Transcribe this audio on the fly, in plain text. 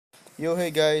Yo,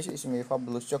 hey guys, it's me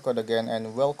Fabulous Chokod again,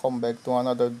 and welcome back to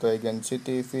another Dragon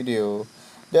City video.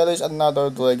 There is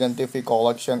another Dragon TV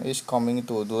collection is coming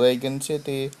to Dragon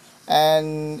City,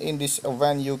 and in this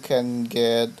event you can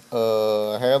get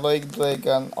a heroic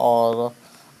dragon or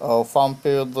a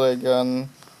vampire dragon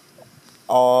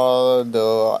or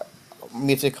the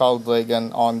mythical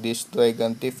dragon on this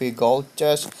Dragon TV gold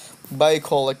chest by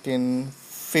collecting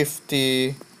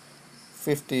 50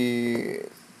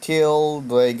 teal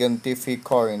dragon TV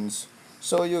coins.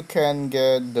 So you can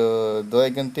get the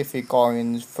dragon TV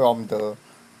coins from the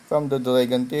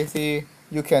dragon TV.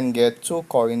 You can get 2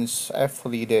 coins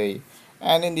every day.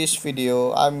 And in this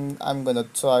video, I'm gonna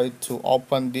try to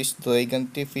open this dragon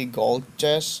TV gold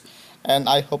chest, and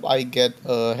I hope I get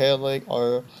a heroic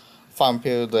or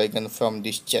vampire dragon from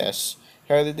this chest.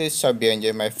 Here it is. Hope you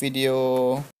enjoy my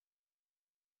video.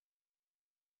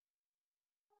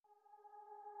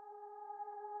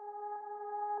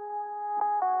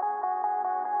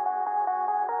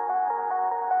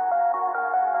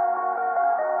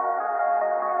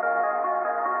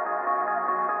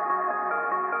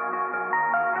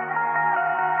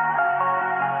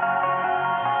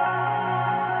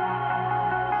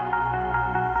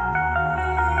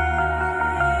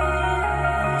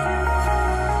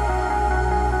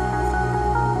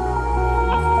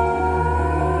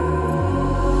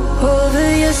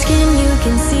 Over your skin you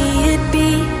can see it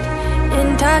beat,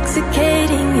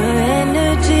 intoxicating your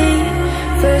energy.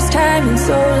 First time in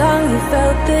so long you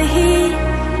felt the heat,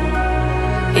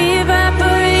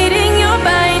 evaporating your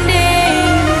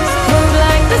bindings. Move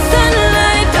like the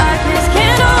sunlight, darkness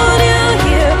can't hold you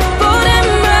here. Bold and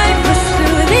bright, push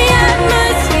through the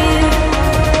atmosphere.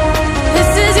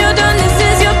 This is your dawn, this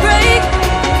is your break.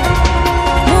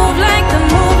 Move like the,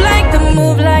 move like the,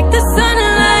 move like the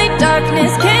sunlight,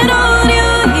 darkness can't hold you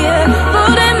here.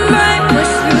 Bold and bright,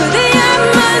 push through the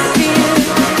atmosphere.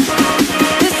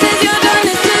 This is your dawn,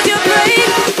 this is your break.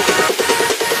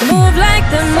 Move like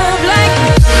the, move like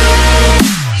the.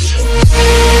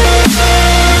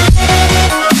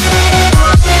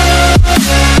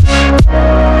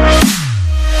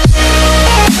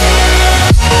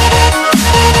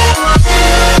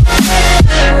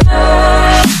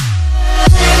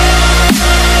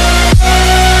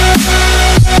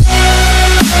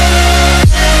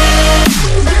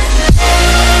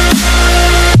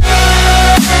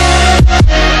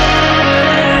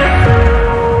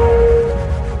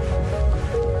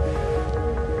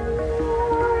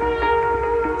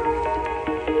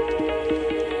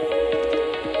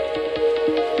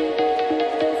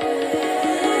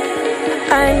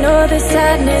 I know the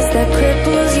sadness that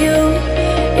cripples you.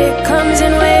 It comes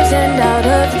in waves and out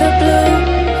of the blue.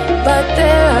 But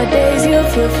there are days you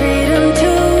feel freedom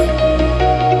too.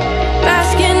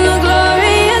 Bask in the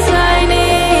glorious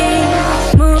lightning.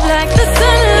 Move like the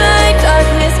sunlight,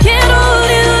 darkness can't hold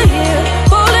you here.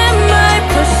 Bold and bright,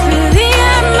 push through the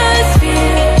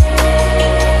atmosphere.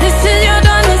 This is your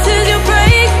dawn, this is your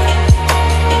break.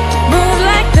 Move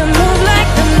like the, move like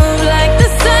the, move like the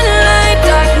sunlight,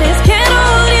 darkness can't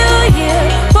hold you here.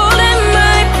 Bold and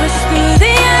bright, push through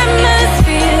the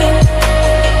atmosphere.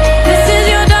 This is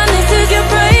your dawn, this is your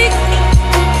break.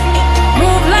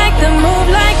 Move like the, move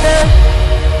like the,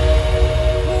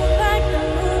 move like the,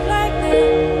 move like the,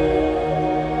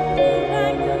 move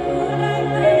like the, move like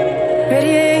the.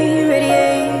 Radiate,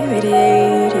 radiate,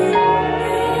 radiate.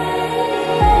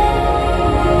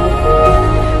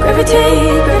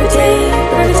 Gravitate, gravitate,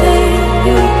 gravitate.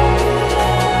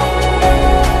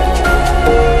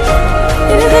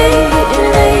 Innovate,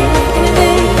 innovate,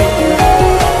 innovate.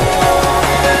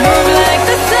 Move like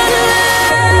the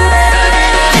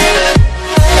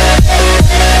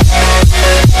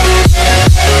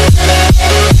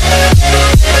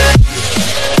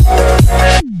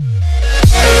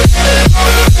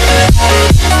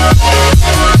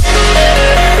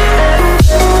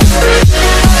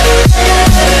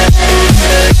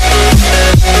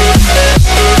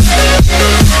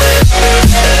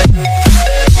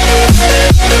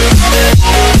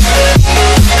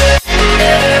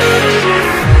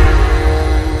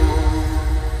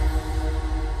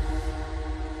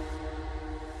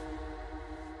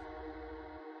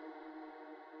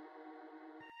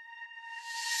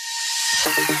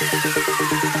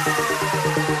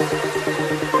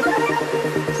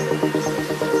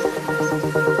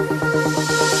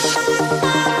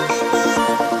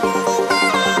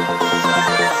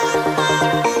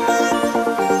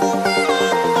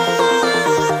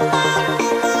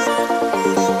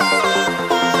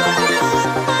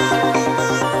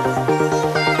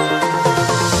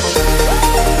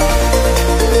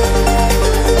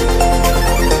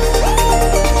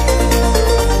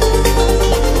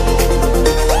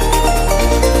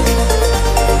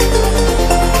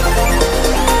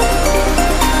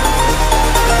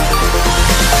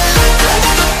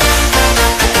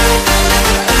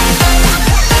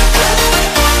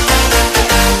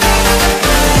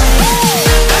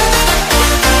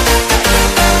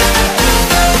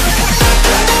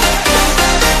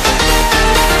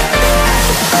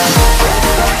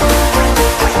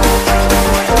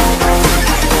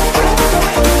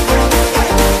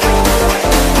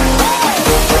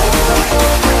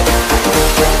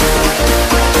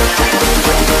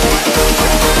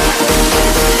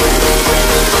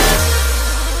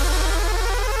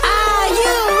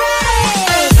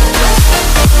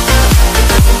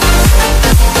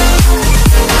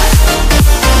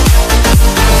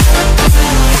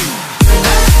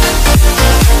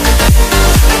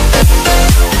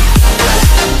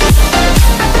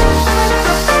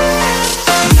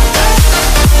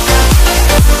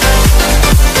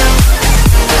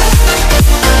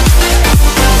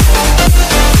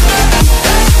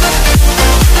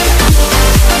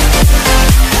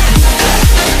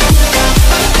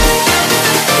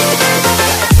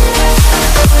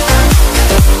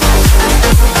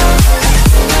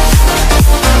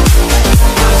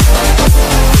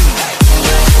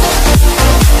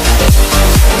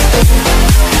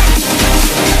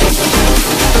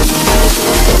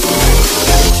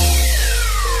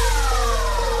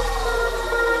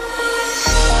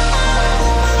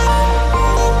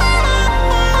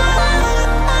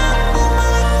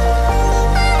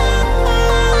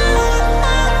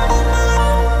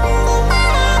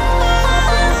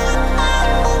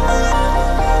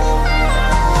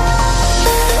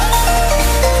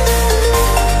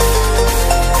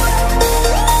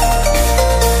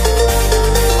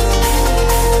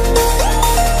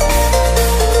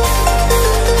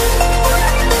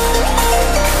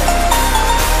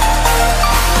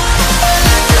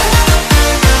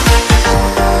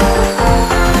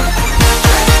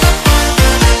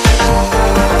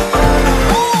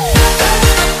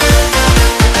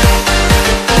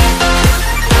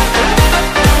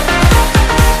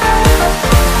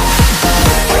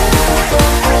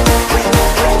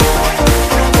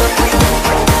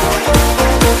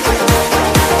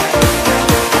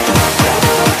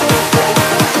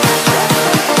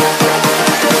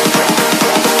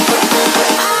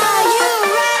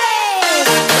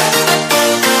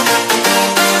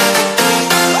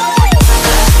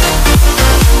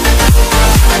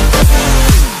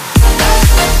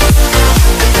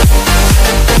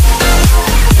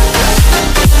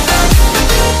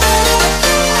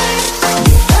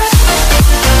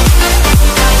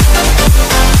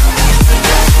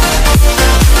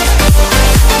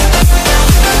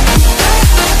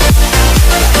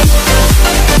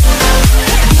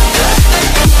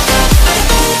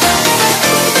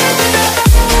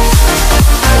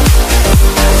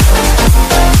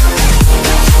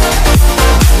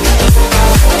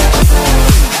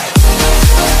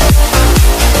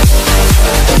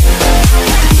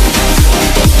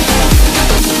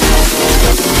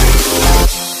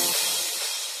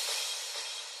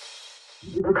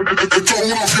Esto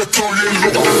es una fiesta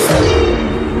bien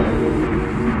loca.